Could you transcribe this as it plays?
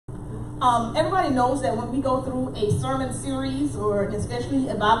Everybody knows that when we go through a sermon series, or especially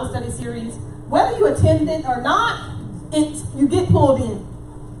a Bible study series, whether you attend it or not, you get pulled in.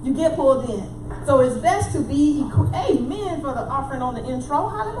 You get pulled in. So it's best to be, amen, for the offering on the intro.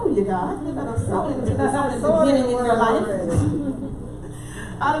 Hallelujah, God. You better sow into this at the beginning in your life.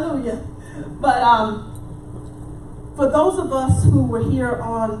 Hallelujah. But for those of us who were here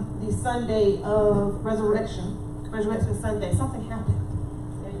on the Sunday of Resurrection Sunday, something happened.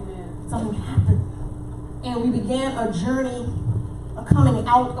 Amen. Something happened. And we began a journey, a coming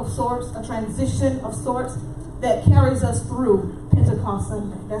out of sorts, a transition of sorts that carries us through Pentecost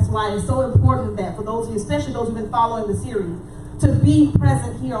Sunday. That's why it's so important that for those of you, especially those who've been following the series, to be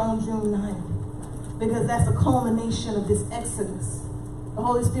present here on June 9th, because that's the culmination of this Exodus. The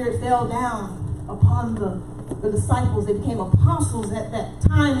Holy Spirit fell down upon the disciples. They became apostles at that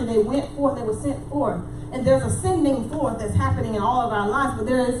time, and they went forth, they were sent forth. And there's a sending forth that's happening in all of our lives, but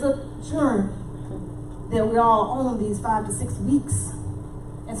there is a journey that we're all on these 5 to 6 weeks.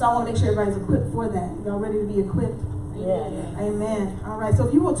 And so I want to make sure everybody's equipped for that. Y'all ready to be equipped? Yeah. Amen. All right, so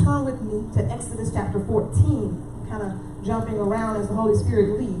if you will turn with me to Exodus chapter 14, kind of jumping around as the Holy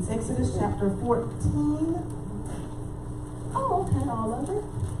Spirit leads. Exodus chapter 14. Oh, okay, all of it.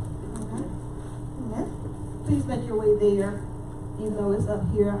 Okay. Amen. Please make your way there, even though it's up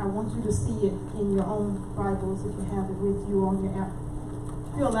here. I want you to see it in your own Bibles if you have it with you on your app.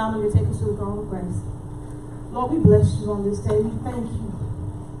 If you allow me to take us to the throne of grace. Lord, we bless you on this day. We thank you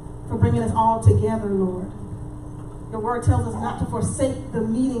for bringing us all together, Lord. Your word tells us not to forsake the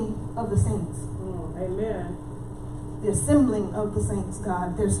meeting of the saints. Amen. The assembling of the saints,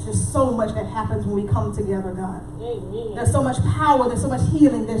 God. There's just so much that happens when we come together, God. Amen. There's so much power. There's so much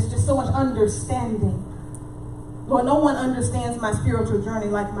healing. There's just so much understanding. Lord, no one understands my spiritual journey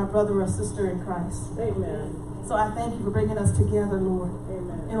like my brother or sister in Christ. Amen. So I thank you for bringing us together, Lord.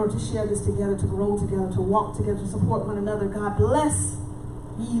 Amen. In order to share this together, to grow together, to walk together, to support one another. God, bless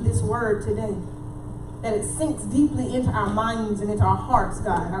ye this word today, that it sinks deeply into our minds and into our hearts,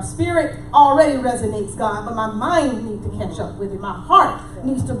 God. Our spirit already resonates, God, but my mind needs to catch up with it. My heart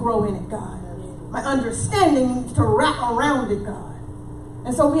needs to grow in it, God. My understanding needs to wrap around it, God.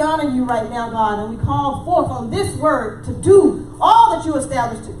 And so we honor you right now, God, and we call forth on this word to do all that you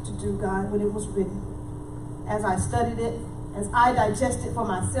established it to do, God, when it was written. As I studied it, as I digest it for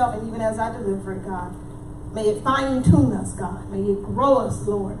myself, and even as I deliver it, God, may it fine-tune us, God. May it grow us,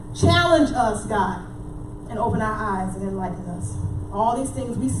 Lord. Challenge us, God, and open our eyes and enlighten us. All these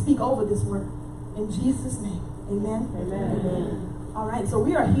things we speak over this word. In Jesus' name, amen? Amen. Amen. All right, so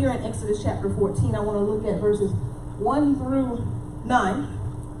we are here in Exodus chapter 14. I want to look at verses 1 through 9.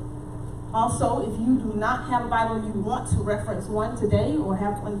 Also, if you do not have a Bible and you want to reference one today or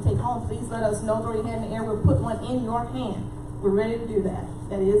have one to take home, please let us know. Throw your hand in the air. We'll put one in your hand. We're ready to do that.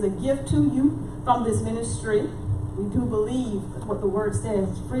 That is a gift to you from this ministry. We do believe what the word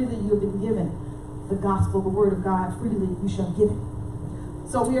says. Freely you have been given the gospel, the word of God. Freely you shall give it.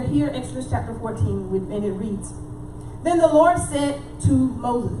 So we are here, Exodus chapter 14, and it reads, Then the Lord said to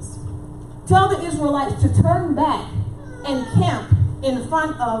Moses, Tell the Israelites to turn back and camp in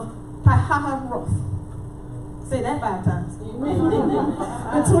front of Pi-hahiroth. Say that 5 times.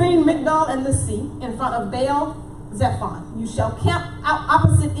 Between Migdol and the sea, in front of Baal Zephon. You shall camp out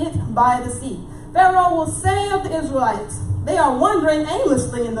opposite it by the sea. Pharaoh will say of the Israelites, They are wandering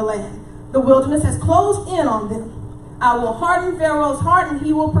aimlessly in the land. The wilderness has closed in on them. I will harden Pharaoh's heart, and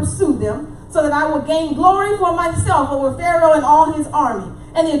he will pursue them, so that I will gain glory for myself over Pharaoh and all his army.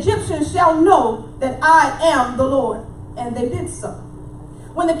 And the Egyptians shall know that I am the Lord. And they did so.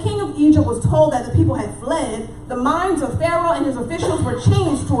 When the king of Egypt was told that the people had fled, the minds of Pharaoh and his officials were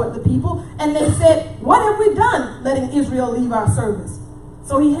changed toward the people, and they said, What have we done, letting Israel leave our service?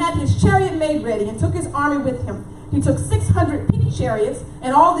 So he had his chariot made ready and took his army with him. He took 600 picked chariots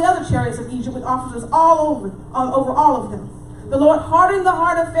and all the other chariots of Egypt with officers over all of them. The Lord hardened the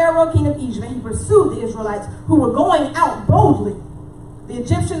heart of Pharaoh, king of Egypt, and he pursued the Israelites who were going out boldly. The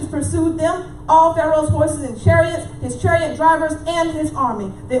Egyptians pursued them, all Pharaoh's horses and chariots, his chariot drivers, and his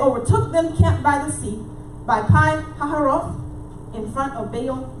army. They overtook them camped by the sea, by Pi-hahiroth, in front of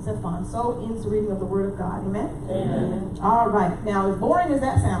Baal Zephon. So ends the reading of the word of God. Amen? Amen. All right. Now, as boring as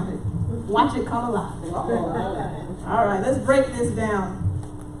that sounded, watch it come alive. All right, let's break this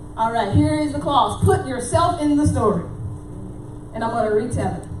down. All right, here is the clause. Put yourself in the story. And I'm going to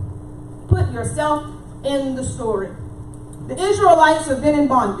retell it. Put yourself in the story. The Israelites have been in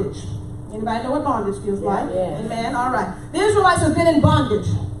bondage. Anybody know what bondage feels like? Yeah. Amen. All right. The Israelites have been in bondage.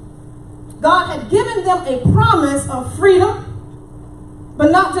 God had given them a promise of freedom,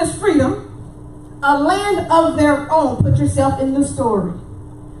 but not just freedom, a land of their own. Put yourself in the story.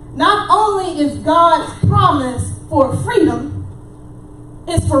 Not only is God's promise for freedom,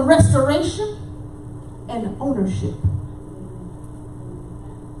 it's for restoration and ownership.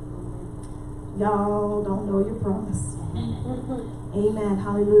 Y'all don't know your promise. Amen.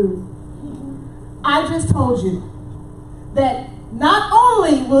 Hallelujah. I just told you that not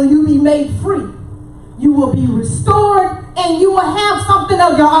only will you be made free, you will be restored and you will have something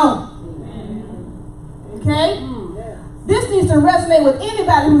of your own. Okay? This needs to resonate with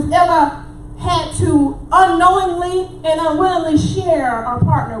anybody who's ever had to unknowingly and unwillingly share or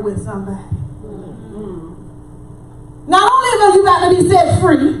partner with somebody. Not only will you got to be set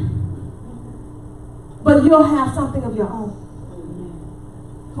free, but you'll have something of your own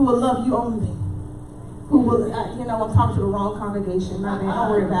who will love you only. Who will, I'm talking to the wrong congregation. My man, don't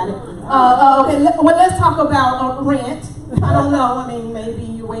worry about it. Okay, well, let's talk about rent. I don't know. I mean, maybe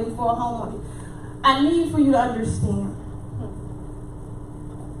you're waiting for a home. I need for you to understand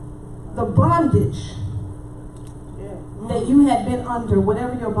the bondage that you had been under,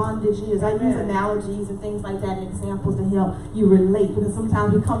 whatever your bondage is. I use analogies and things like that and examples to help you relate, because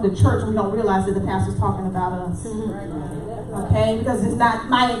sometimes we come to church and we don't realize that the pastor's talking about us. Okay? Because it's not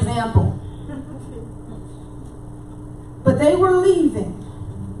my example. But they were leaving.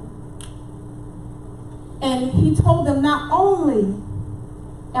 And he told them, not only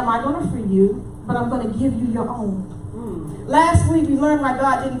am I going to free you, but I'm going to give you your own. Last week we learned why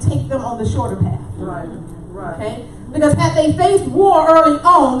God didn't take them on the shorter path. Right. Okay? Because had they faced war early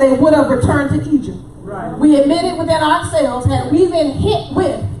on, they would have returned to Egypt. Right. We admitted within ourselves, had we been hit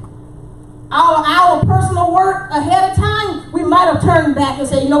with our personal work ahead of time, we might have turned back and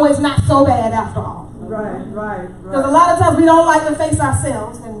said, it's not so bad after all. Right. Because a lot of times we don't like to face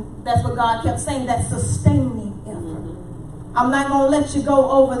ourselves, and that's what God kept saying, that sustaining effort. I'm not going to let you go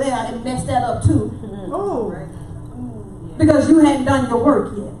over there and mess that up too. Because you hadn't done your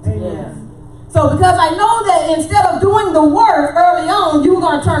work yet. Amen. So because I know that instead of doing the work early on, you were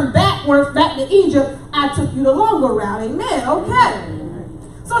going to turn backwards, back to Egypt, I took you the longer route. Amen. Okay.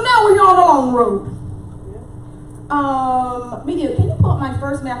 So now we're on the long road. Media, can you pull up my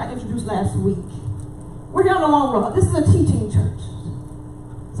first map I introduced last week? We're here on the long road. This is a teaching church.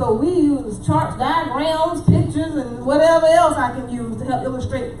 So we use charts, diagrams, pictures, and whatever else I can use to help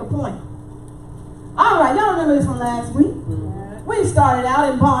illustrate the point. All right, y'all remember this from last week? We started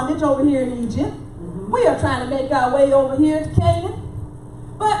out in bondage over here in Egypt. We are trying to make our way over here to Canaan.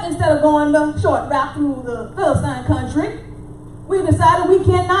 But instead of going the short route through the Philistine country, we decided we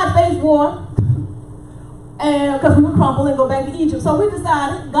cannot face war. And because we would crumble and go back to Egypt. So God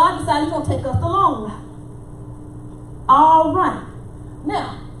decided he's going to take us the long route. All right.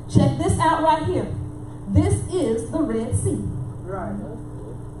 Now, check this out right here. This is the Red Sea. Right.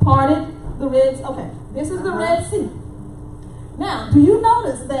 Parted the Red Sea. Okay. This is the Red Sea. Now, do you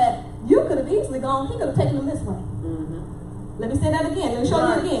notice that you could have easily gone, he could have taken them this way. Let me say that again. Let me show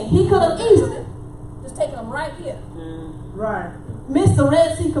you again. He could have easily just taken them right here. Right. Missed the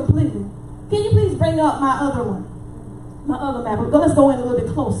Red Sea completely. Can you please bring up my other one? My other map. Let's go in a little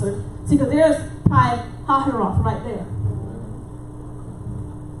bit closer. See, because there's Pi Hahiroth right there.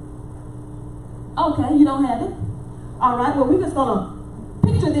 Okay, you don't have it? All right, well, we're just going to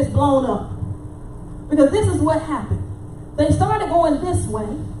picture this blown up. Because this is what happened. They started going this way,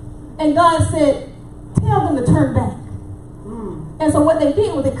 and God said, tell them to turn back. And so what they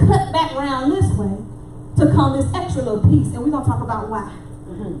did was they cut back around this way to come this extra little piece, and we're going to talk about why.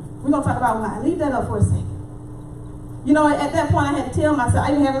 We're going to talk about why. Leave that up for a second. At that point, I had to tell myself,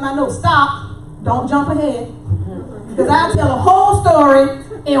 I even have in my notes, stop, don't jump ahead. Because I'll tell the whole story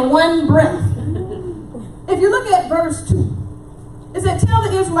in one breath. If you look at verse 2, it said, tell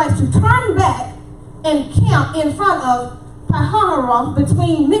the Israelites to turn back and camp in front of Pihahiroth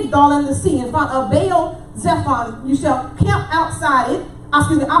between Migdol and the sea, in front of Baal Zephon. You shall camp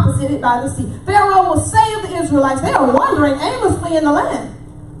opposite it by the sea. Pharaoh will say of the Israelites, they are wandering aimlessly in the land.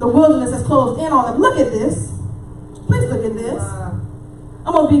 The wilderness has closed in on them. Look at this. Please look at this.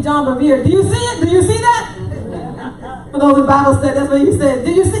 I'm going to be John Bevere. Do you see it? Do you see that? For those in Bible study, that's what he said.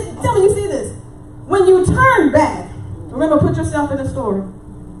 Do you see? Tell me you see this. When you turn back, remember, put yourself in the story.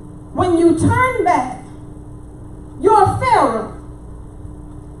 When you turn back, your Pharaoh,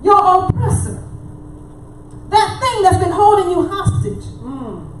 your oppressor, that thing that's been holding you hostage,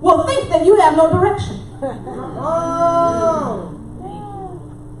 will think that you have no direction.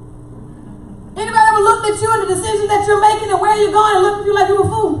 Anybody ever looked at you and the decisions that you're making and where you're going and looked at you like you were a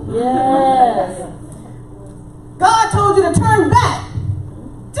fool? Yes. God told you to turn back.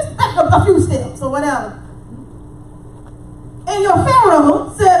 Just back up a few steps or whatever. And your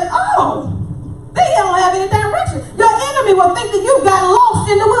Pharaoh said, oh, they don't have any direction. Your enemy will think that you got lost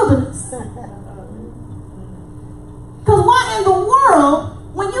in the wilderness.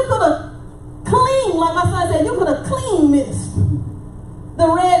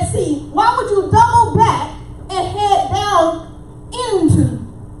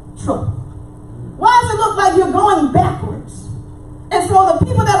 into trouble? Why does it look like you're going backwards? And so the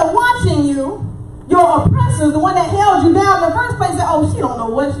people that are watching you, your oppressors, the one that held you down in the first place, said, oh, she don't know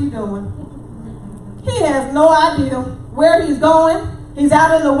what she's doing. He has no idea where he's going. He's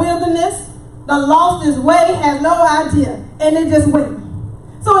out in the wilderness, done lost his way, has no idea. And they just wait.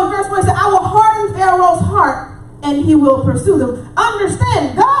 So in verse 1 it says, I will harden Pharaoh's heart and he will pursue them.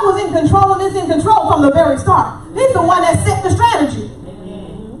 Understand, God was in control and is in control from the very start. He's the one that set the strategy.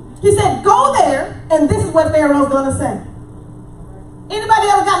 He said, go there, and this is what Pharaoh's going to say. Anybody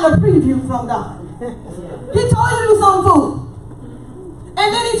ever gotten a preview from God? He told you to do some food.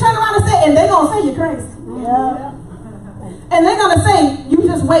 And then he turned around and said, and they're going to say you're crazy. Yeah. And they're going to say, you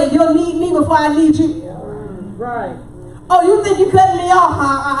just wait, you'll need me before I need you. Right. Oh, you think you're cutting me off,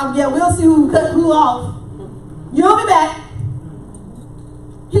 huh? Yeah, we'll see who cut who off. You'll be back.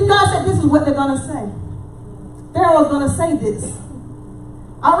 God said this is what they're going to say. Pharaoh's going to say this.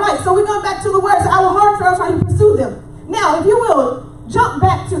 All right, so we're going back to the words. I will harden Pharaoh's heart and pursue them. Now, if you will, jump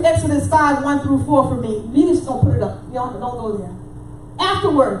back to Exodus 5, 1 through 4 for me. Nina's going to put it up. You don't go there.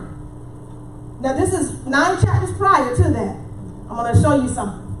 Afterward. Now, this is 9 chapters prior to that. I'm going to show you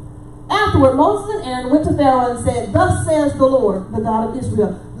something. Afterward, Moses and Aaron went to Pharaoh and said, thus says the Lord, the God of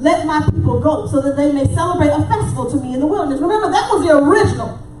Israel, let my people go so that they may celebrate a festival to me in the wilderness. Remember, that was the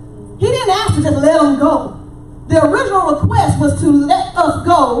original. He didn't ask to just let them go. The original request was to let us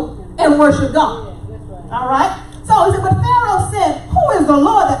go and worship God. All right? So he said, but Pharaoh said, who is the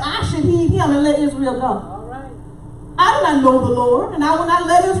Lord that I should heed him and let Israel go? All right. I do not know the Lord, and I will not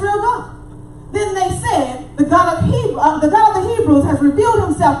let Israel go. Then they said, the God of the Hebrews has revealed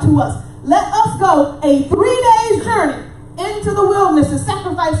himself to us. Let us go a 3-day journey into the wilderness to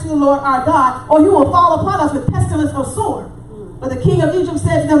sacrifice to the Lord our God, or you will fall upon us with pestilence or sword. But the king of Egypt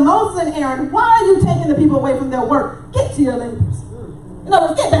said to them, Moses and Aaron, why are you taking the people away from their work? Get to your labors. In other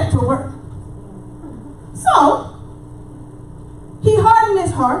words, get back to work. So, he hardened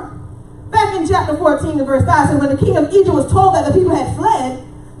his heart. Back in chapter 14 and verse 5, said, when the king of Egypt was told that the people had fled,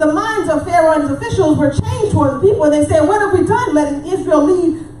 the minds of Pharaoh and his officials were changed toward the people, and they said, what have we done letting Israel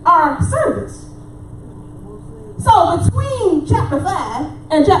leave our service? So between chapter 5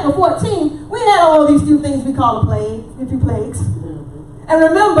 and chapter 14, we had all these few things we call a few plagues. And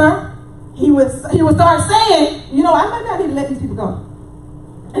remember, he would start saying, you know, I need to let these people go.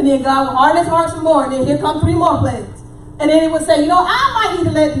 And then God would harden his heart some more, and then here come 3 more plagues. And then he would say, you know, I might need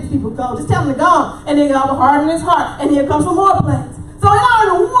to let these people go. Just tell them to go. And then God would harden his heart, and here comes some more plagues. So in order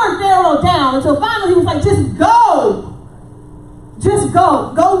to warn Pharaoh down until finally he was like, just go. Just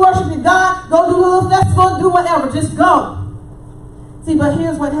go. Go worship your God. Go do a little festival. Do whatever. Just go. See, but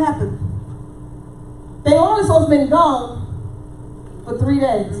here's what happened. They only supposed to have been gone for 3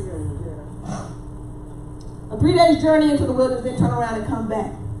 days. A 3 days journey into the wilderness, then turn around and come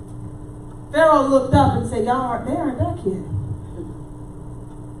back. Pharaoh looked up and said, they aren't back yet.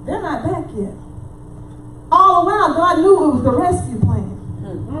 They're not back yet. All the while, God knew it was the rescue plan.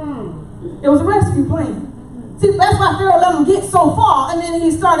 It was a rescue plan. See, that's why Pharaoh let them get so far, and then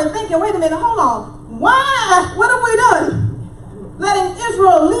he started thinking, wait a minute, hold on. Why? What have we done? Letting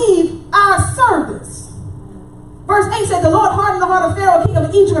Israel leave our service. Verse 8 said, the Lord hardened the heart of Pharaoh, king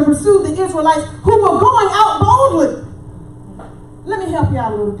of Egypt, and pursued the Israelites who were going out boldly. Let me help you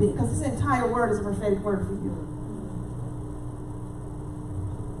out a little bit, because this entire word is a prophetic word for you.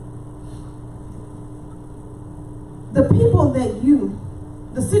 The people that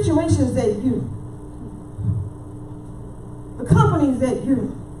the situations that the companies that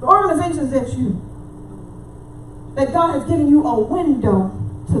the organizations that God has given you a window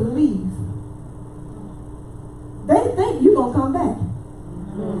to leave, they think you're going to come back.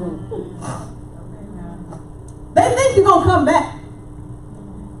 They think you're going to come back.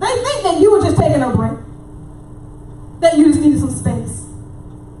 They think that you were just taking a break, that you just needed some space.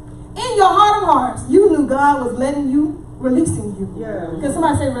 In your heart of hearts, you knew God was releasing you. Yeah. Can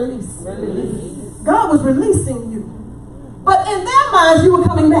somebody say release? Release. God was releasing you. But in their minds, you were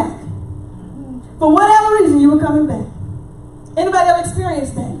coming back. For whatever reason, you were coming back. Anybody ever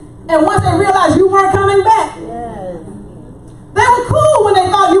experienced that? And once they realized you weren't coming back, they were cool when they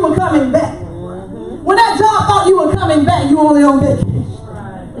thought you were coming back. When that job thought you were coming back, you were only on vacation.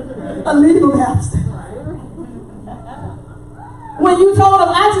 A legal absence. When you told them,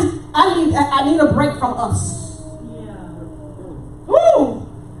 I need a break from us. Woo!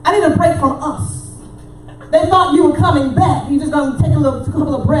 I need a break from us. They thought you were coming back. You're just going to take a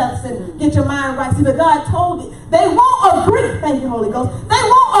couple of breaths and get your mind right. See, but God told you. They won't agree. Thank you, Holy Ghost. They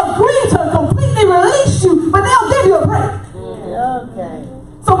won't agree to completely release you, but they'll give you a break. Okay.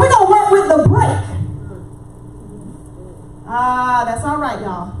 So we're going to work with the break. That's all right,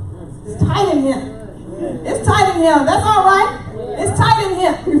 y'all. It's tight in here. It's tight in here. That's all right. It's tight in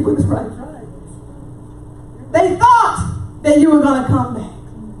here. He was right. They thought that you were going to come back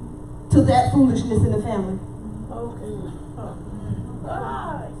to that foolishness in the family.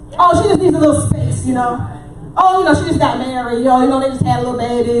 Oh, she just needs a little space, you know. Oh, she just got married, they just had a little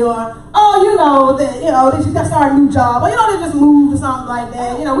baby, or they just got started a new job, or they just moved or something like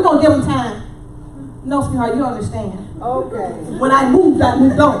that. We're gonna give them time. No, sweetheart, you don't understand. Okay. When I moved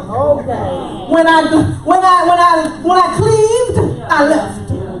on. Okay. When I cleaved, I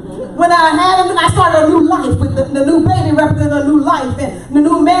left. When I had him, I started a new life with the new baby represented a new life, and the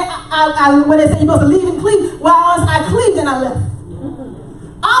new man. When they say you're supposed to leave and cleave, well, I cleaved and I left.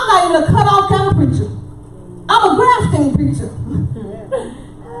 I'm not even a cut-off kind of preacher. I'm a grafting preacher.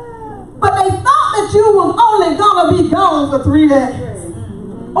 But they thought that you was only going to be gone for 3 days.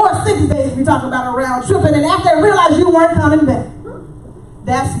 Or 6 days, we talk about a round trip. And then after they realized you weren't coming back,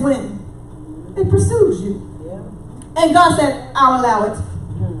 that's when they pursued you. And God said, I'll allow it.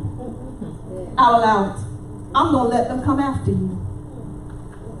 I'll allow it. I'm going to let them come after you.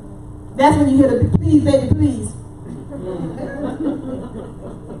 That's when you hear the please, baby, please.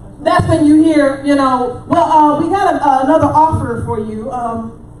 That's when you hear, we got another offer for you.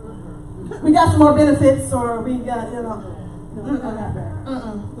 We got some more benefits, or we got,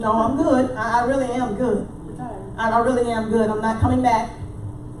 No, I'm good. I really am good. I really am good. I'm not coming back.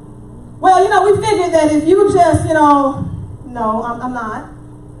 Well, we figured that if you just, no, I'm not.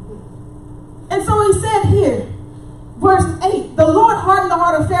 And so he said here, verse 8, the Lord hardened the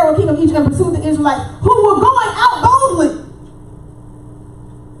heart of Pharaoh, king of Egypt, and pursued the Israelites, who were going out boldly.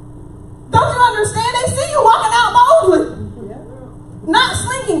 Don't you understand? They see you walking out boldly. Not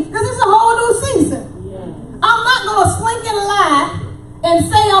slinking, because it's a whole new season. I'm not going to slink and lie and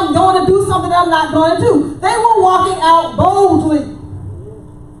say I'm going to do something I'm not going to do. They were walking out boldly.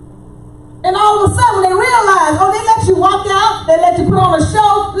 And all of a sudden, when they realized, they let you walk out, they let you put on a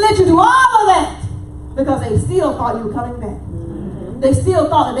show, let you do all of that, because they still thought you were coming back. They still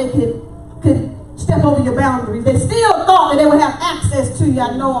thought that they could step over your boundaries. They still thought that they would have access to you.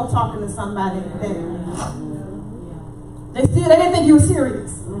 I know I'm talking to somebody today. They didn't think you were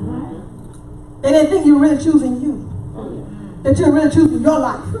serious. They didn't think you were really choosing you. That you were really choosing your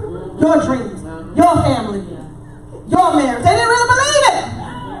life, your dreams, your family, your marriage. They didn't really believe it.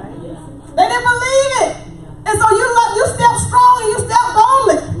 They didn't believe it. And so you step strong and you step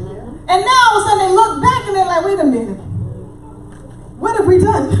boldly. And now all of a sudden they look back and they're like, wait a minute. What have we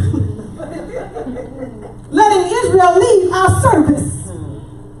done? Letting Israel leave our service.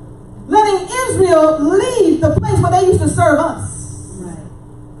 Letting Israel leave the place where they used to serve us.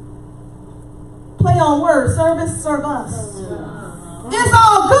 Play on words. Service, serve us. It's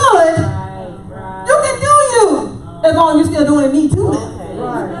all good. You can do you. As long as you're still doing me too.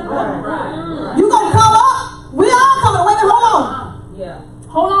 You gonna come up? We all coming. Wait a minute,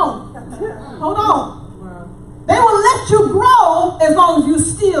 hold on. Hold on. They will let you grow as long as you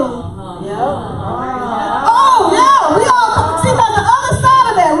still. Oh yeah, we all see on the other side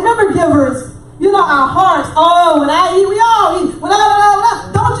of that. Remember, givers. Our hearts. Oh, when I eat, we all eat.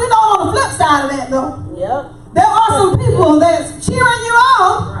 Don't you know on the flip side of that though? There are some people that's cheering you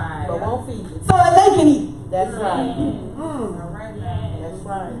on, but won't feed you, so that they can eat. That's right. That's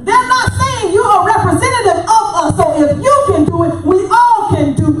right. They're not saying you're a representative of us, so if you can do it, we all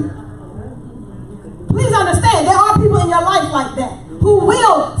can do it. Please understand, there are people in your life like that who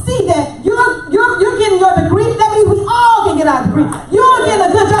will see that you're getting your degree. That means we all can get our degree. You're getting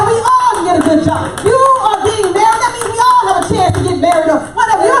a good job. We all can get a good job. You are getting married. That means we all have a chance to get married. Or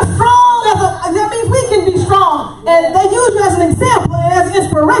whatever. You're strong. That means we can be strong. And they use you as an example and as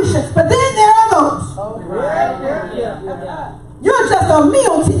inspiration. But then there are those. You're just a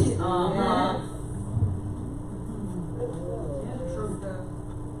meal ticket.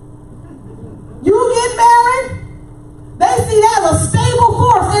 You get married, they see that as a stable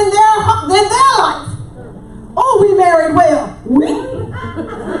force in their life. Oh, we married well.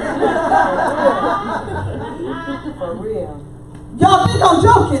 For real. Y'all think I'm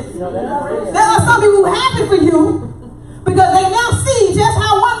joking? There are some people who are happy for you because they now see just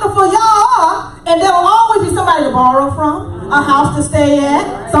how wonderful y'all are, and there will always be somebody to borrow from, a house to stay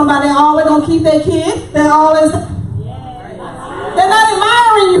at, somebody always gonna keep their kid. They're not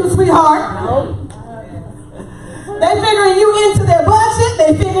admiring you, sweetheart. They figuring you into their budget.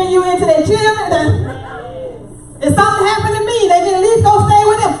 They figuring you into their children. If something happened to me, they can at least go stay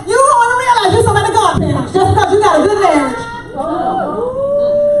with them. You don't want to realize you're somebody godparents just because you got a good marriage.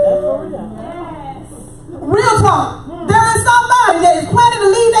 Real talk. There is somebody that is planning to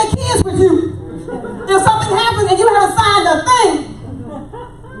leave their kids with you. If something happens and you haven't signed a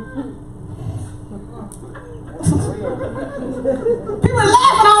People are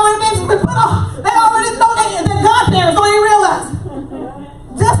laughing already. They already know their godparents don't even realize.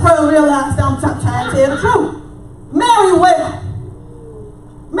 Just for to realize that I'm trying to tell the truth. Marry well.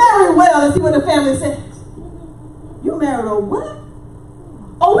 Marry well and see what the family says. You married a what?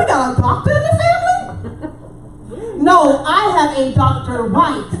 Oh, we got a doctor in the family? No, I have a doctor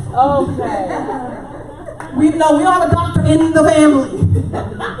wife. Okay. We don't have a doctor in the family.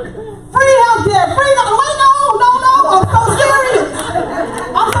 Free healthcare, free no, I'm so serious.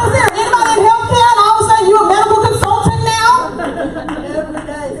 I'm so serious. Anybody in healthcare and all of a sudden you're a medical consultant now? Every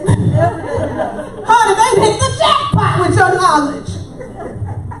day. Honey, they hit the jackpot with your knowledge.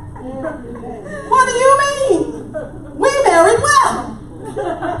 What do you mean? We married well.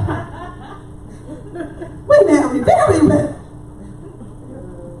 We married very well.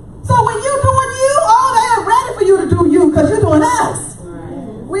 So when you doing you, oh, they're ready for you to do you because you're doing us.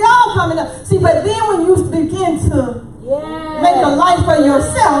 We all coming up. See, but then when you begin to make a life for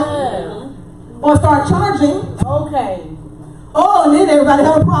yourself or start charging, okay. Oh, and then everybody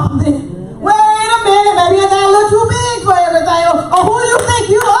have a problem then. Wait a minute, baby, you're a little too big for everything. Oh, who do you think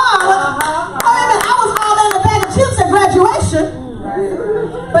you are? Wait a minute, I was all in the bag of chips at graduation.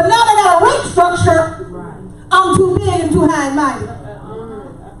 But now they got a rate structure. I'm too big and too high and mighty.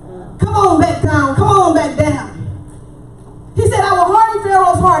 Come on back down. Come on back down. He said, I will harden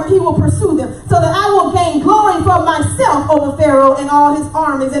Pharaoh's heart and he will pursue them, so that I will gain glory for myself over Pharaoh and all his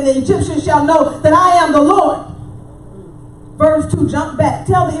armies, and the Egyptians shall know that I am the Lord. Verse 2, jump back.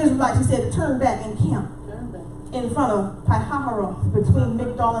 Tell the Israelites, he said, to turn back and camp in front of Pi-hahiroth, between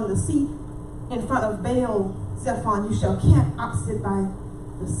Migdol and the sea, in front of Baal Zephon. You shall camp opposite by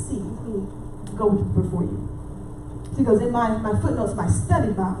the sea. Let me go before you. Because in my footnotes, my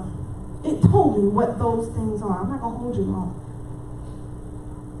study Bible, it told me what those things are. I'm not going to hold you long.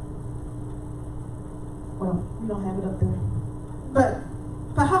 Well, we don't have it up there. But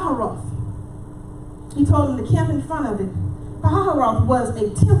Pi-hahiroth, he told them to camp in front of it. Pi-hahiroth was a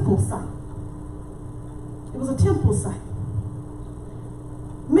temple site. It was a temple site.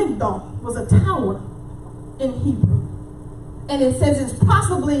 Migdol was a tower in Hebrew. And it says it's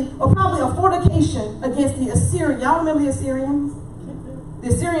possibly, or probably a fortification against the Assyrians. Y'all remember the Assyrians? The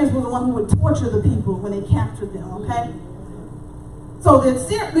Assyrians were the one who would torture the people when they captured them, okay? So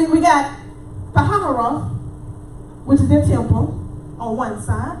we got Pi-hahiroth, which is their temple, on one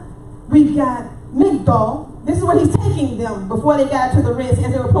side. We've got Migdol. This is where he's taking them before they got to the Red Sea,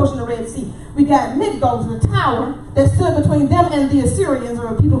 as they were approaching the Red Sea. We got Migdol, the tower that stood between them and the Assyrians,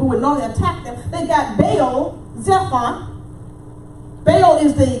 or people who would normally attack them. They got Baal Zephon. Baal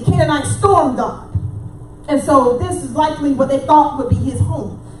is the Canaanite storm god. And so this is likely what they thought would be his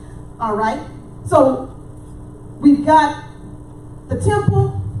home. All right? So we've got the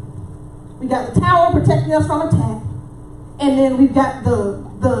temple. We got the tower protecting us from attack. And then we've got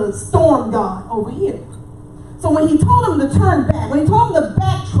the storm god over here. So when he told them to turn back, when he told them to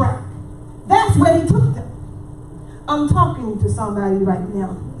backtrack, that's where he took them. I'm talking to somebody right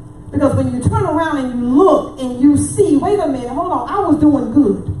now. Because when you turn around and you look and you see, wait a minute, hold on, I was doing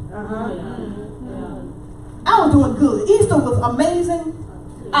good. I was doing good. Easter was amazing.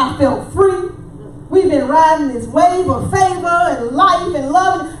 I felt free. We've been riding this wave of favor and life and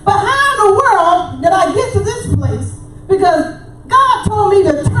love. But how in the world did I get to this place? Because God told me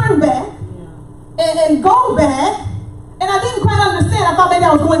to turn back and go back. And I didn't quite understand. I thought maybe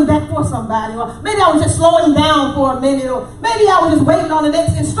I was going back for somebody. Or maybe I was just slowing down for a minute. Or maybe I was just waiting on the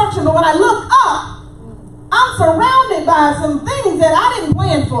next instruction. But when I look up, I'm surrounded by some things that I didn't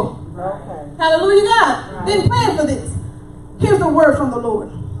plan for. Okay. Hallelujah, God. Didn't plan for this. Here's the word from the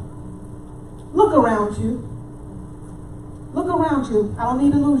Lord. Look around you. Look around you. I don't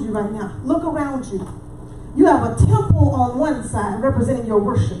need to lose you right now. Look around you. You have a temple on one side representing your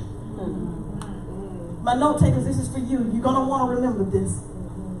worship. My note takers, this is for you. You're going to want to remember this.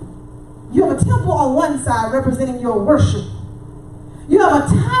 You have a temple on one side representing your worship. You have a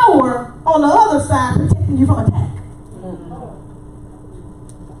tower on the other side protecting you from attack.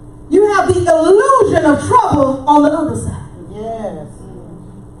 You have the illusion of trouble on the other side. Yes.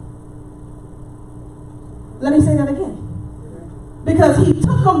 Let me say that again. Because he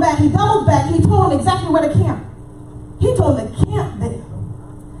took them back, he doubled back, he told them exactly where to camp. He told them to camp there.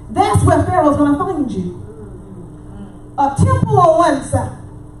 That's where Pharaoh's going to find you. A temple on one side,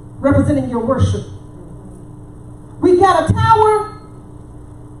 representing your worship. We got a tower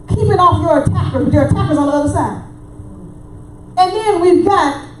keeping off your attackers, but your attackers on the other side. And then we've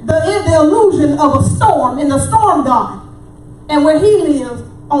got the illusion of a storm in the storm god, and where he lives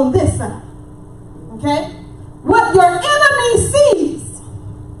on this side. Okay? What your enemy sees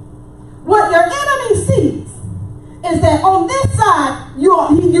is that on this side, you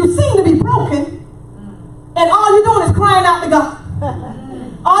seem to be broken, and all you're doing is crying out to God.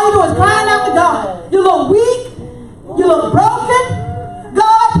 All you're doing is crying out to God. You look weak. You look broken.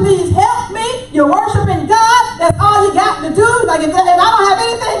 God, please help me. You're worshiping God. That's all you got to do. Like if I don't have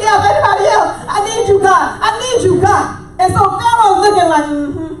anything else, anybody else, I need you, God. I need you, God. And so Pharaoh's looking like,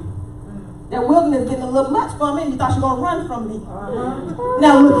 that wilderness getting a little much for me. You thought you were going to run from me.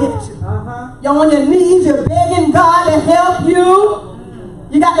 Now look at you. You're on your knees. You're begging God to help you.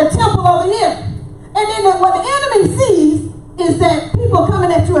 You got the temple over here. And then what the enemy sees is that people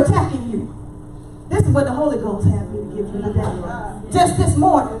coming at you, attacking you. This is what the Holy Ghost had me to give you today. Just this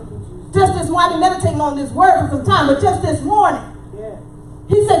morning. Just this morning. I've been meditating on this word for some time, but just this morning.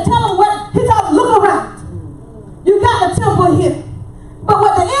 He said, tell them what, he told them, look around. You got the temple here. But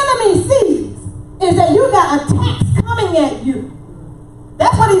what the enemy sees is that you got attacks coming at you.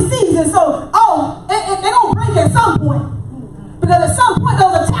 That's what he sees. And so, they're going to break at some point. Because at some point,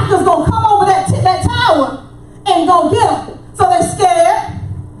 those attackers going to come over that tower and go get them. So they're scared.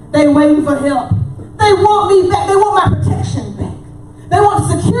 They waiting for help. They want me back. They want my protection back. They want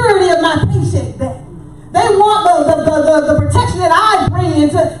the security of my paycheck back. They want the protection that I bring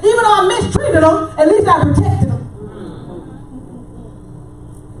into, even though I mistreated them, at least I protected them.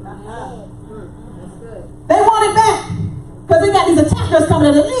 They want it back. Because they got these attackers coming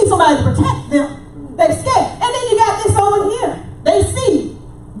and they need somebody to protect them. They're scared. And then you got this over here. They see.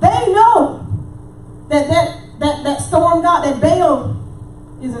 They know that storm God, that Baal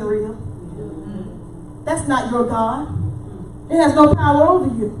isn't real. That's not your God. It has no power over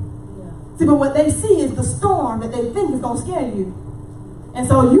you. See, but what they see is the storm that they think is going to scare you. And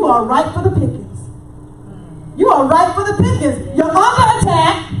so you are ripe for the pickings. You are ripe for the pickings. You're under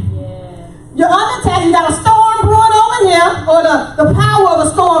attack. You're under attack. You got a storm brewing over here, or the power of a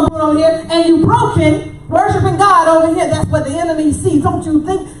storm brewing over here, and you broken, worshiping God over here. That's what the enemy sees. Don't you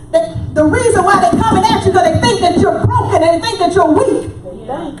think that the reason why they're coming at you, because they think that you're broken and they think that you're weak?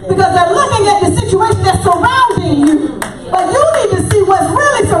 Because they're looking at the situation that's surrounding you. But you need to see what's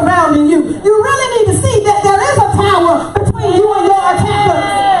really surrounding you. You really need to see that there is a tower between you and your attacker.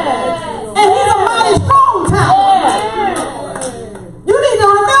 And he's a mighty strong tower. You need to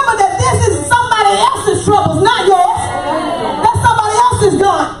remember that this is somebody else's troubles, not yours. That's somebody else's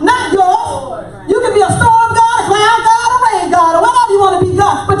God, not yours. You can be a storm God, a cloud God, a rain God, or whatever you want to be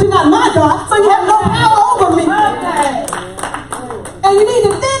God, but you're not my God, so you have no power over me. And you need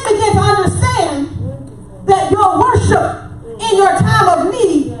to then begin to understand that your worship in your time of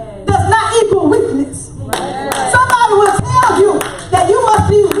need does not equal weakness. Somebody will tell you that you must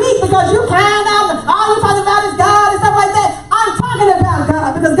be weak because you crying out and all you're talking about is God and stuff like that. I'm talking about God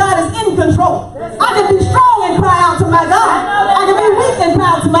because God is in control. I can be strong and cry out to my God. I can be weak and cry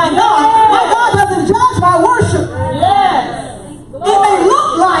out to my God. My God doesn't judge my worship. It may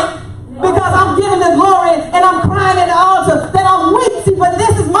look like, because I'm giving the glory and I'm crying at the altar, that I'm weak. See, but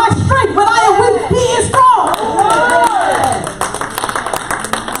this is my strength. When I am weak, he is strong.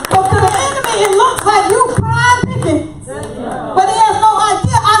 But to the enemy, it looks like you crying picking. But he has no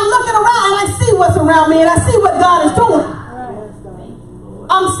idea. I'm looking around and I see what's around me and I see what God is doing.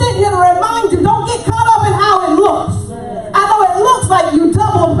 I'm sitting here to remind you, don't get caught up in how it looks. I know it looks like you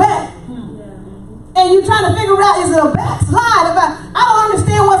double back. And you're trying to figure out, is it a backslide? I don't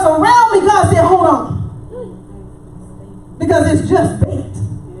understand what's around me. God said, hold on. Because it's just bait.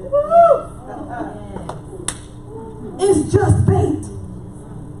 It's just bait.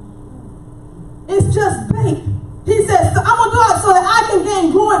 It's just bait. He says, so I'm going to do it so that I can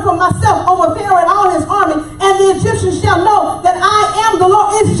gain glory for myself over Pharaoh and all his army, and the Egyptians shall know that I am the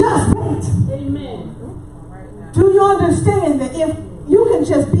Lord. It's just bait. Amen. Do you understand that if you can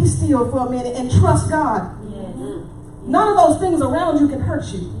just be still for a minute and trust God, none of those things around you can hurt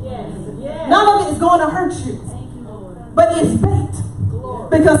you. None of it is going to hurt you. But it's bait.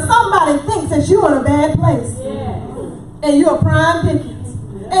 Because somebody thinks that you're in a bad place. And you're prime pickings.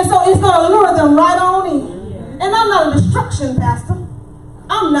 And so it's going to lure them right on in. And I'm not a destruction pastor.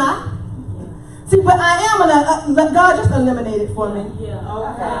 I'm not. See, but I am God just eliminated it for me. There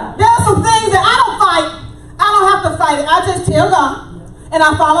are some things that I don't fight. I don't have to fight it. I just tell God. And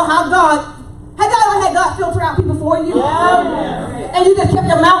I follow how God. Have you ever had God filter out people for you? And you just kept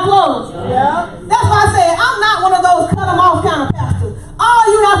your mouth closed? That's why I say I'm not one of those cut them off kind of pastors. All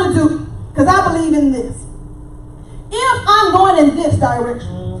you have to do, because I believe in this. If I'm going in this direction,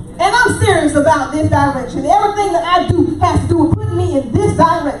 and I'm serious about this direction, everything that I do has to do with putting me in this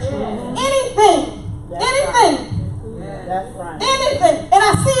direction. Anything. And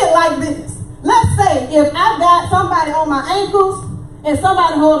I see it like this. Let's say if I've got somebody on my ankles and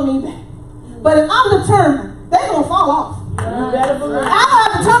somebody holding me back. But if I'm determined they're going to fall off. You better believe it. I'm going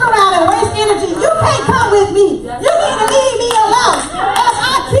to have to turn around and waste energy. You can't come with me. You need to leave me alone. As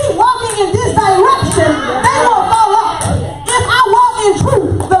I keep walking in this direction, they will fall off. If I walk in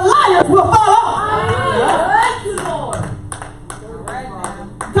truth, the liars will fall off.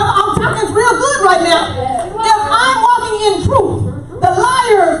 I'm talking real good right now. If I'm walking in truth, the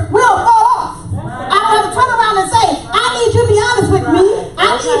liars will fall off. I have to turn around and say, I need you to be honest with me.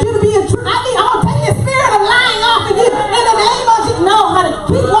 I need you to be in truth. I'm going to take the spirit of lying off of you. In the name of Jesus. No, honey.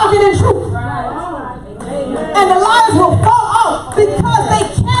 Keep walking in truth. And the liars will fall off because they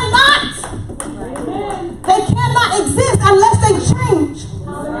cannot exist unless they change.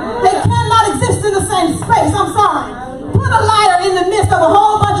 They cannot exist in the same space. I'm sorry. Put a liar in the midst of a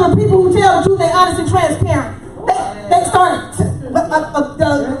whole bunch of people who tell the truth, they're honest and transparent. They start, well,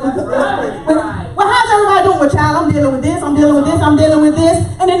 how's everybody doing with child? I'm dealing with this, I'm dealing with this, I'm dealing with this.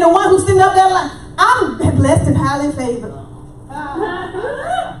 And then the one who's sitting up there like, I'm blessed and highly favored.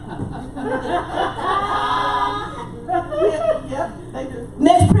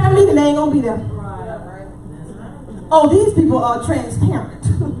 Next prayer meeting, they ain't going to be there. Oh, these people are transparent.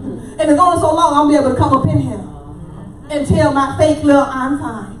 And it's only so long I'll be able to come up in here and tell my fake little, I'm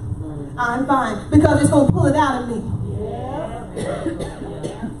fine. I'm fine. Because it's going to pull it out of me.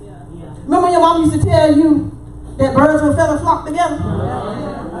 Remember your mom used to tell you that birds of a feather flock together?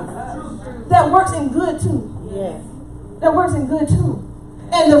 That works in good too. That works in good too.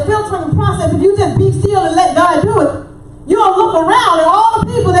 And the filtering process, if you just be still and let God do it, you'll look around and all the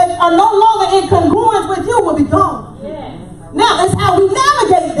people that are no longer in congruence with you will be gone. Now, it's how we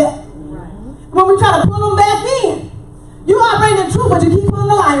navigate that. When we try to pull them back in. You operate in truth, but you keep pulling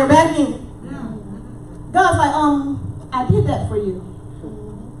the liar back in. God's like, I did that for you.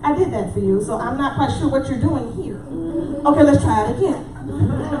 I did that for you, so I'm not quite sure what you're doing here. Okay, let's try it again.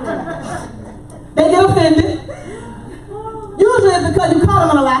 They get offended. Usually it's because you caught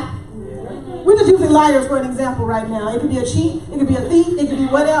them on a lie. We're just using liars for an example right now. It could be a cheat, it could be a thief, it could be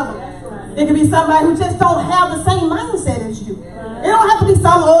whatever. It could be somebody who just don't have the same mindset as you. It don't have to be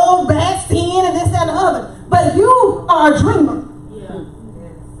some old bad sin and this, that, and the other. But you are a dreamer.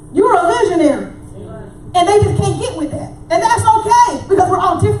 You're a visionary. And they just can't get with that. And that's okay, because we're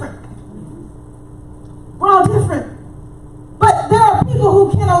all different. We're all different. But there are people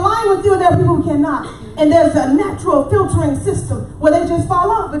who can align with you and there are people who cannot. And there's a natural filtering system where they just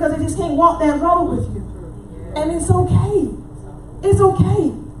fall off because they just can't walk that road with you. And it's okay. It's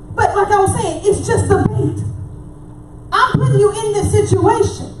okay. But like I was saying, it's just the bait. I'm putting you in this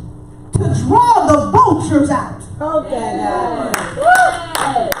situation to draw the vultures out. Okay.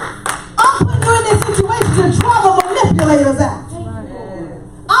 I'm putting you in this situation to draw the manipulators out.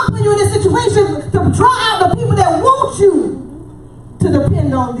 I'm putting you in this situation to draw out the people that want you to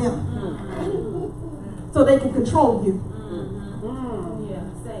depend on them so they can control you.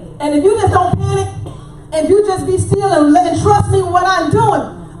 And if you just don't panic, and you just be still and trust me with what I'm doing,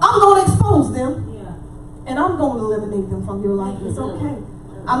 I'm going to expose them. And I'm going to eliminate them from your life. It's okay.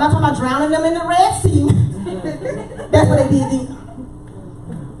 I'm not talking about drowning them in the Red Sea. That's what they did then.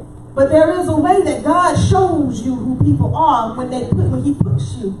 But there is a way that God shows you who people are when He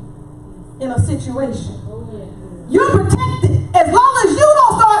puts you in a situation. You're protected. As long as you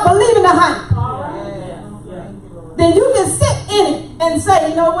don't start believing the hype, then you can sit in it and say,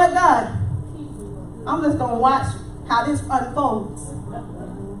 you know what, God, I'm just going to watch how this unfolds.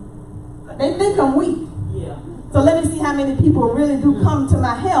 They think I'm weak. So let me see how many people really do come to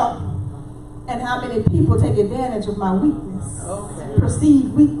my help and how many people take advantage of my weakness,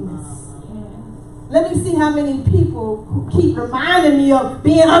 perceived weakness. Let me see how many people who keep reminding me of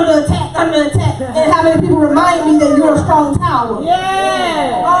being under attack, and how many people remind me that you're a strong tower.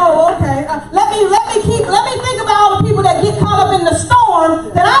 Oh, okay. Let me think about all the people that get caught up in the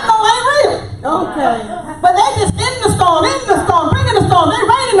storm that I know ain't real. Okay. But they just in the storm, bringing the storm. They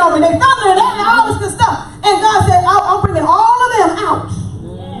raining on me, they thundering, and all this good stuff. And God said, I'm bringing all of them out.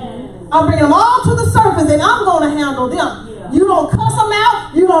 I'm bringing them all to the surface, and I'm going to handle them. You don't cuss them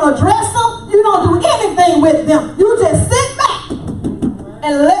out. You don't address them. You don't do anything with them. You just sit back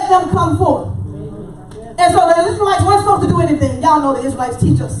and let them come forth. And so the Israelites weren't supposed to do anything. Y'all know the Israelites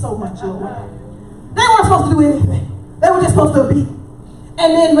teach us so much. They weren't supposed to do anything. They were just supposed to be.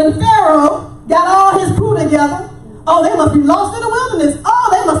 And then when Pharaoh got all his crew together, oh, they must be lost in the wilderness. Oh,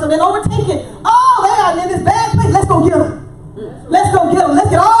 they must have been overtaken. Oh, they are in this bad place. Let's go get them. Let's go get them. Let's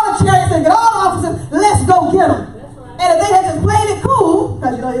get all the chariots and get all the officers. Let's go get them. And if they had just played it cool,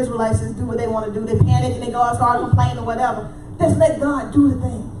 because you know Israelites just do what they want to do, they panic and they go and start complaining or whatever, just let God do the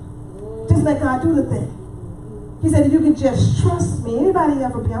thing. Just let God do the thing. He said, if you can just trust me. Anybody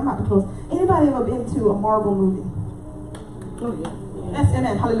ever been, I'm about to close. Anybody ever been to a Marvel movie? Oh, yeah. That's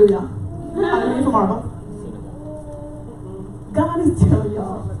amen. Hallelujah. Hallelujah for Marvel. God is telling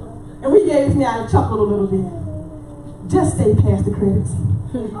y'all, and we gave me, I chuckled a little bit. Just stay past the credits.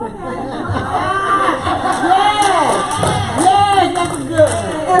 Yes, that's good.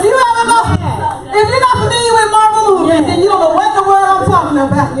 If you're not familiar with Marvel movies, then you don't know what the word I'm talking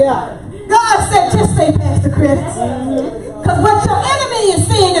about. Yeah. God said, just stay past the credits. Because what your enemy is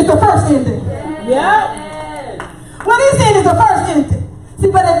seeing is the first ending. Yeah. What he's seeing is the first ending.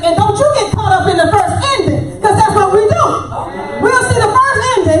 See, but and don't you get caught up in the first ending, because that's what we do. We'll see the first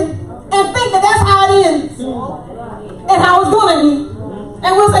ending and think that that's how it ends and how it's going to be.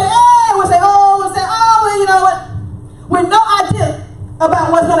 And we'll say, well, you know what? With no idea about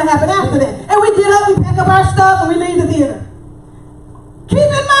what's going to happen after that. And we get up, we pack up our stuff, and we leave the theater. Keep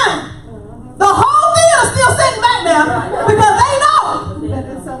in mind, the whole theater is still sitting back there because they know that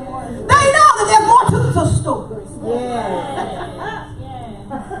there's more to the story.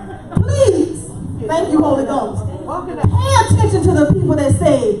 Please, thank you, Holy Ghost. Pay attention to the people that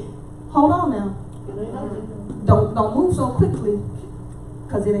say, hold on now. Don't move so quickly,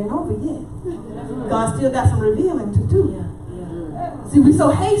 because it ain't over yet. God still got some revealing to do. See, we so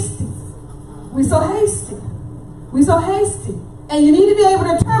hasty. And you need to be able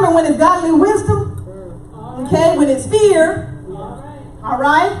to determine when it's godly wisdom, okay, when it's fear. All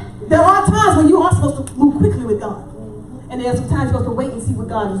right? There are times when you are supposed to move quickly with God. And there's some times you're supposed to wait and see what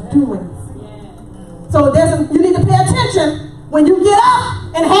God is doing. So you need to pay attention when you get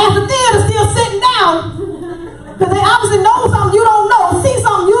up and half the theater still sitting down. Because they obviously know something you don't know, see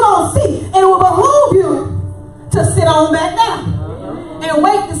something you don't see. And it will behoove you to sit on back down and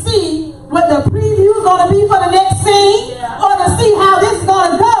wait to see what the preview is going to be for the next scene, or to see how this is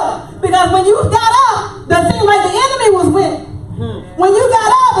going to go. Because when you got up, it seemed like the enemy was winning. When you got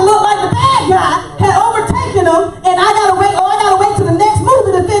up, it looked like the bad guy had overtaken them, and I gotta wait till the next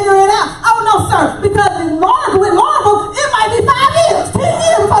movie to figure it out. Oh no, sir, because with Marvel, it might be 5 years, 10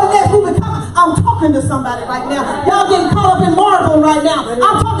 years before the next movie comes. I'm talking to somebody right now. Y'all getting caught up in Marvel right now.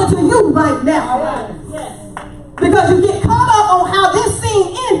 I'm talking to you right now. Because you get caught up on how this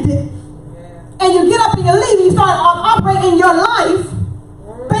scene ended, and you get up and you leave, and you start operating your life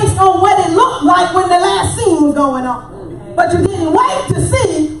based on what it looked like when the last scene was going on. But you didn't wait to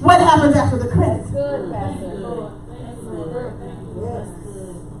see what happens after the credits.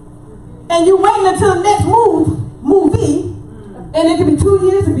 And you waiting until the next movie, and it could be 2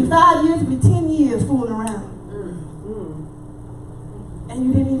 years, it could be 5 years, it could be 10 years fooling around. And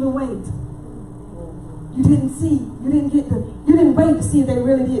you didn't even wait. You didn't wait to see if they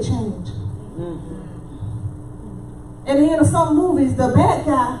really did change. At the end of some movies, the bad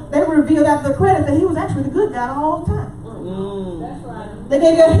guy, they revealed after the credits that he was actually the good guy the whole time. That's right. They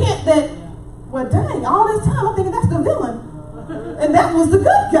gave you a hint that, well, dang, all this time I'm thinking that's the villain. And that was the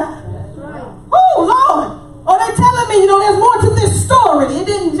good guy. That's right. Oh, Lord. Oh, they're telling me, there's more to this story. It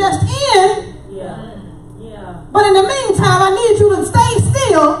didn't just end. Yeah. But in the meantime, I need you to stay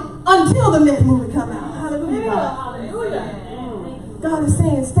still until the next movie comes out. Hallelujah, God. Hallelujah. God is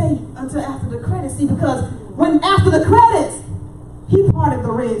saying stay until after the credits. See, because when after the credits, he parted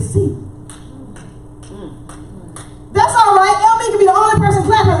the Red Sea. That's all right. LB can be the only person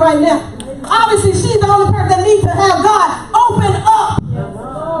clapping right now. Obviously, she's the only person that needs to have God open up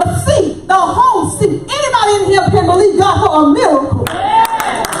the sea, the whole sea. Anybody in here can believe God for a miracle.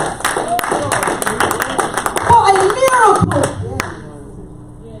 For a miracle.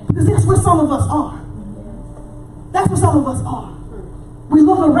 Because that's where some of us are. We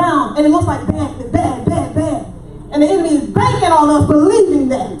look around and it looks like bad. And the enemy is banking on us believing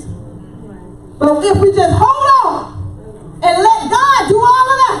that. But if we just hold on and let God do all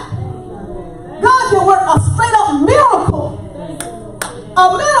of that, God can work a straight up miracle.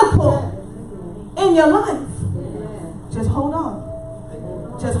 A miracle in your life. Just hold on.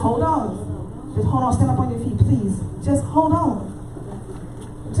 Just hold on. Just hold on. Stand up on your feet, please. Just hold on.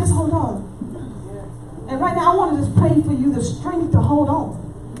 Just hold on. And right now I want to just pray for you the strength to hold on.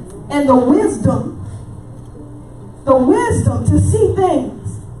 And the wisdom to see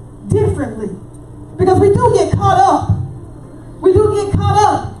things differently. Because we do get caught up. We do get caught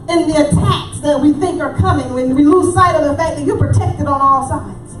up in the attacks that we think are coming when we lose sight of the fact that you're protected on all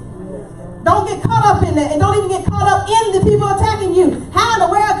sides. Don't get caught up in that, and don't even get caught up in the people attacking you. How in the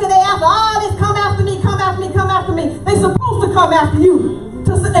world could they this come after me, come after me, come after me? They're supposed to come after you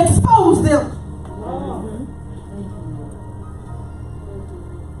to expose them.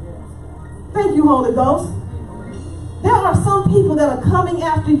 Thank you, Holy Ghost. There are some people that are coming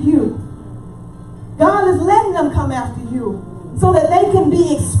after you. God is letting them come after you so that they can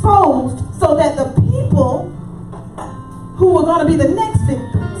be exposed so that the people who are going to be the next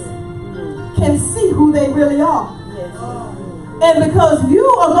victims can see who they really are. And because you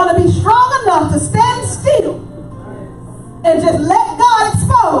are going to be strong enough to stand still and just let God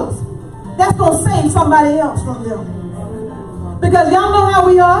expose, that's going to save somebody else from them. Because y'all know how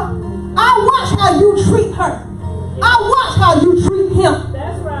we are. I watch how you treat her. I watch how you treat him.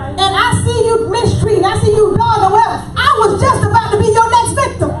 That's right. And I see you mistreating. I see you dogging or whatever. I was just about to be your next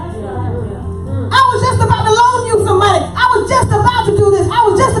victim. I was just about to loan you some money. I was just about to do this. I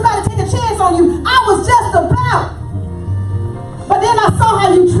was just about to take a chance on you. I was just about. But then I saw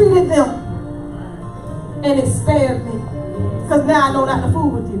how you treated them. And it spared me. Because now I know not to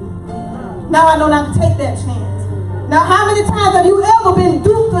fool with you. Now I know not to take that chance. Now, how many times have you ever been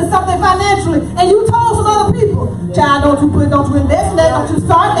duped with something financially and you told some other people, child, don't you invest in that, don't you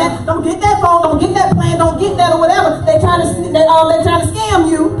start that, don't get that phone, don't get that plan, don't get that or whatever. They're trying to scam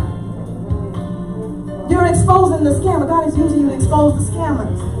you. You're exposing the scammer. God is using you to expose the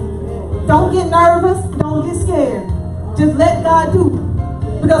scammers. Don't get nervous, don't get scared. Just let God do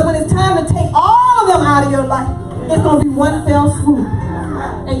it. Because when it's time to take all of them out of your life, it's going to be one fell swoop.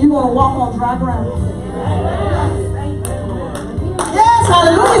 And you're going to walk on dry ground. Yes,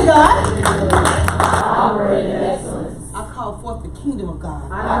 hallelujah, God. Operate in excellence. I call forth the kingdom of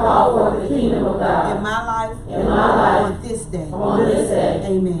God. I call forth the kingdom of God in my life, on this day. On this day.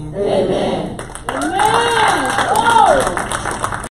 Amen. Amen.